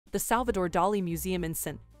The Salvadore Dali Museum in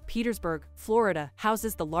St. Petersburg, Florida,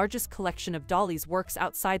 houses the largest collection of Dali's works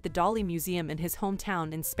outside the Dali Museum in his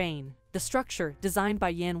hometown in Spain. The structure, designed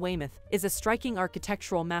by Jan Weymouth, is a striking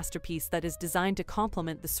architectural masterpiece that is designed to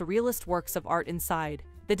complement the surrealist works of art inside.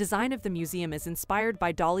 The design of the museum is inspired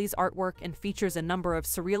by Dali's artwork and features a number of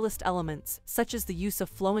surrealist elements, such as the use of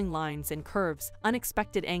flowing lines and curves,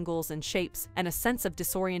 unexpected angles and shapes, and a sense of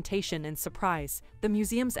disorientation and surprise. The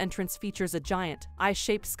museum's entrance features a giant,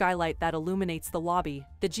 eye-shaped skylight that illuminates the lobby.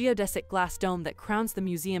 The geodesic glass dome that crowns the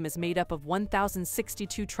museum is made up of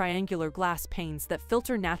 1,062 triangular glass panes that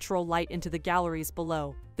filter natural light into the galleries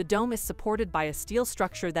below. The dome is supported by a steel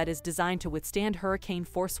structure that is designed to withstand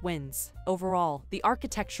hurricane-force winds. Overall, the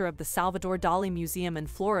architecture of the Salvadore Dali Museum in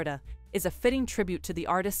Florida is a fitting tribute to the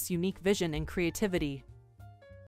artist's unique vision and creativity.